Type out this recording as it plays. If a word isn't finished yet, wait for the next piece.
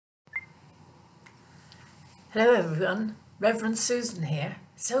Hello everyone, Rev Susan here.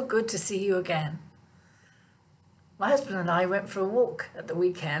 So good to see you again. My husband and I went for a walk at the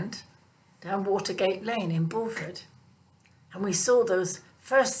weekend down Watergate Lane in Bulford, and we saw those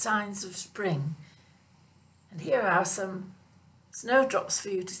first signs of spring. And here are some snowdrops for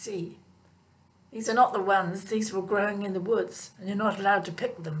you to see. These are not the ones, these were growing in the woods and you're not allowed to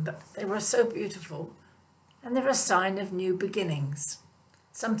pick them, but they were so beautiful and they're a sign of new beginnings,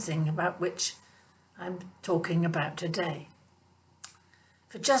 something about which I'm talking about today.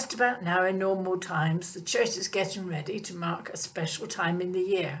 For just about now in normal times, the church is getting ready to mark a special time in the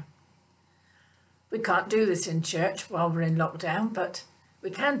year. We can't do this in church while we're in lockdown, but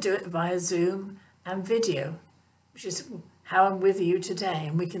we can do it via Zoom and video, which is how I'm with you today,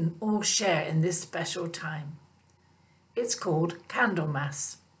 and we can all share in this special time. It's called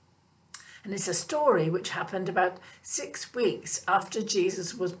Candlemas, and it's a story which happened about 6 weeks after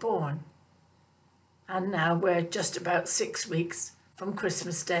Jesus was born. And now we're just about 6 weeks from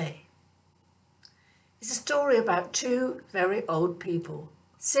Christmas Day. It's a story about two very old people,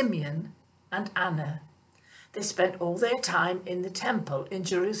 Simeon and Anna. They spent all their time in the temple in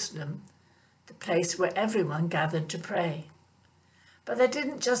Jerusalem, the place where everyone gathered to pray. But they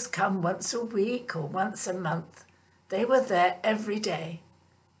didn't just come once a week or once a month. They were there every day.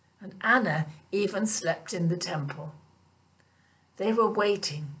 And Anna even slept in the temple. They were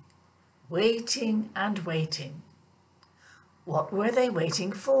waiting and waiting. What were they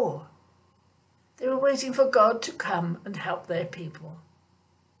waiting for? They were waiting for God to come and help their people.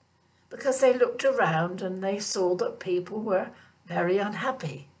 Because they looked around and they saw that people were very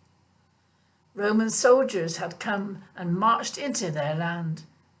unhappy. Roman soldiers had come and marched into their land,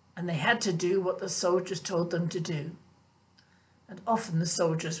 and they had to do what the soldiers told them to do. And often the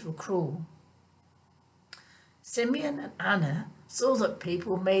soldiers were cruel. Simeon and Anna saw that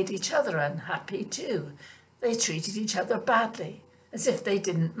people made each other unhappy too. They treated each other badly, as if they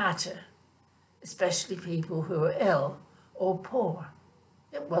didn't matter, especially people who were ill or poor.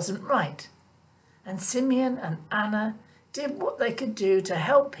 It wasn't right. And Simeon and Anna did what they could do to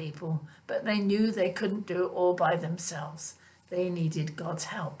help people, but they knew they couldn't do it all by themselves. They needed God's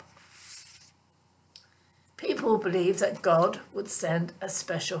help. People believed that God would send a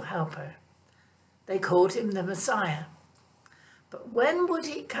special helper. They called him the Messiah. But when would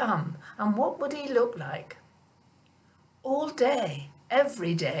he come, and what would he look like? All day,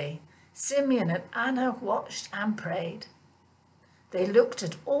 every day, Simeon and Anna watched and prayed. They looked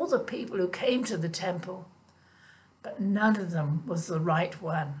at all the people who came to the temple, but none of them was the right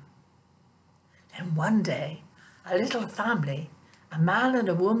one. Then one day, a little family, a man and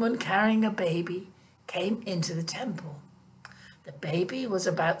a woman carrying a baby, came into the temple. The baby was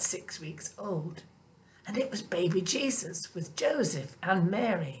about 6 weeks old. And it was baby Jesus with Joseph and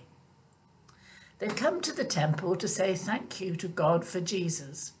Mary. They'd come to the temple to say thank you to God for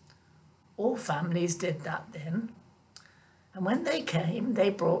Jesus. All families did that then. And when they came, they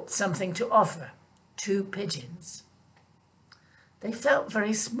brought something to offer, 2 pigeons. They felt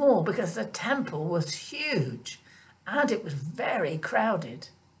very small because the temple was huge and it was very crowded.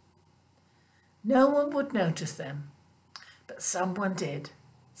 No one would notice them, but someone did.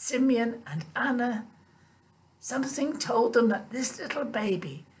 Simeon and Anna. Something told them that this little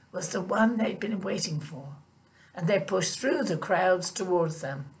baby was the one they'd been waiting for, and they pushed through the crowds towards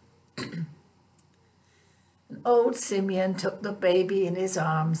them. And old Simeon took the baby in his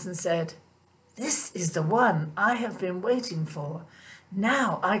arms and said, "This is the one I have been waiting for.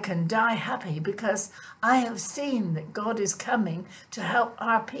 Now I can die happy because I have seen that God is coming to help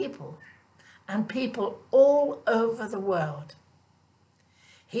our people and people all over the world.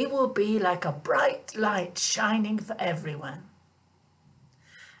 He will be like a bright light shining for everyone."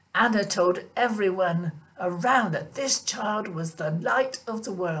 Anna told everyone around that this child was the light of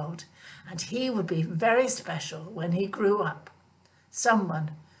the world, and he would be very special when he grew up,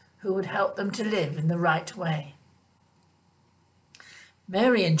 someone who would help them to live in the right way.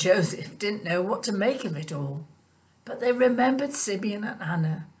 Mary and Joseph didn't know what to make of it all, but they remembered Simeon and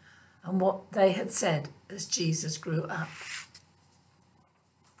Anna and what they had said as Jesus grew up.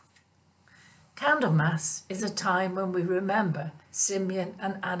 Candlemas is a time when we remember Simeon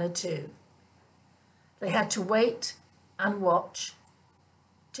and Anna too. They had to wait and watch,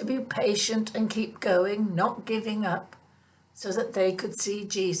 to be patient and keep going, not giving up, so that they could see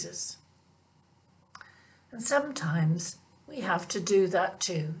Jesus. And sometimes we have to do that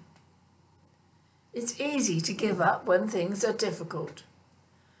too. It's easy to give up when things are difficult,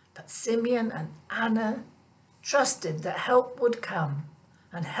 but Simeon and Anna trusted that help would come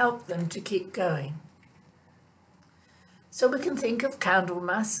and help them to keep going. So we can think of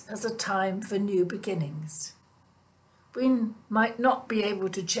Candlemas as a time for new beginnings. We might not be able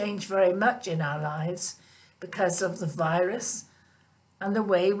to change very much in our lives because of the virus and the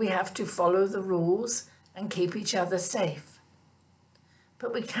way we have to follow the rules and keep each other safe.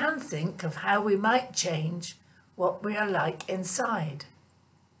 But we can think of how we might change what we are like inside,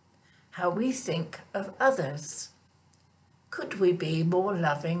 how we think of others. Could we be more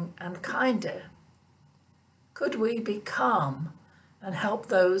loving and kinder? Could we be calm and help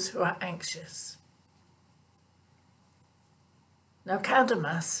those who are anxious? Now,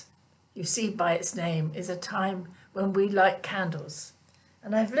 Candlemas, you see by its name, is a time when we light candles.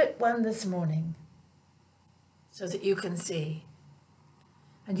 And I've lit one this morning so that you can see.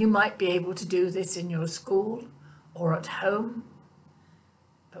 And you might be able to do this in your school or at home.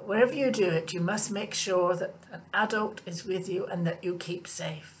 But wherever you do it, you must make sure that an adult is with you and that you keep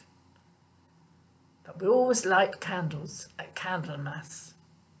safe. But we always light candles at Candlemas.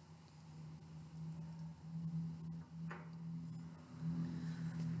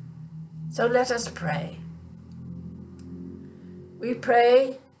 So let us pray. We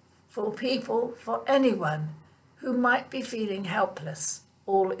pray for people, for anyone who might be feeling helpless,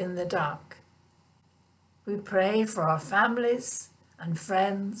 all in the dark. We pray for our families and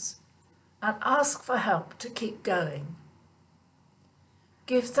friends and ask for help to keep going.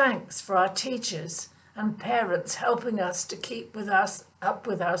 Give thanks for our teachers and parents helping us to keep up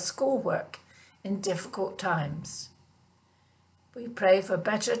with our schoolwork in difficult times. We pray for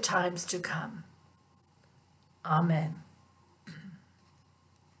better times to come. Amen.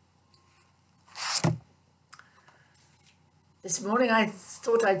 This morning I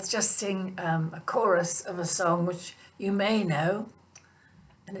thought I'd just sing a chorus of a song which you may know,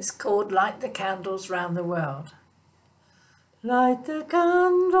 and it's called Light the Candles Round the World. Light the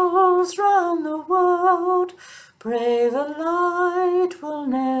candles round the world, pray the light will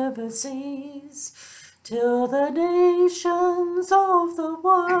never cease, till the nations of the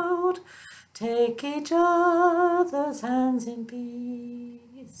world take each other's hands in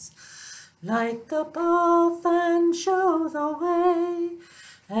peace. Light the path and show the way,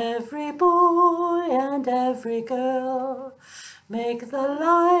 every boy and every girl, make the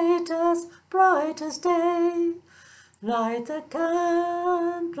light as bright as day, light the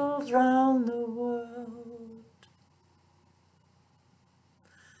candles round the world.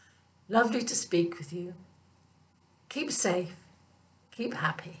 Lovely to speak with you. Keep safe, keep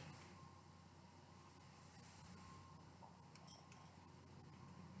happy.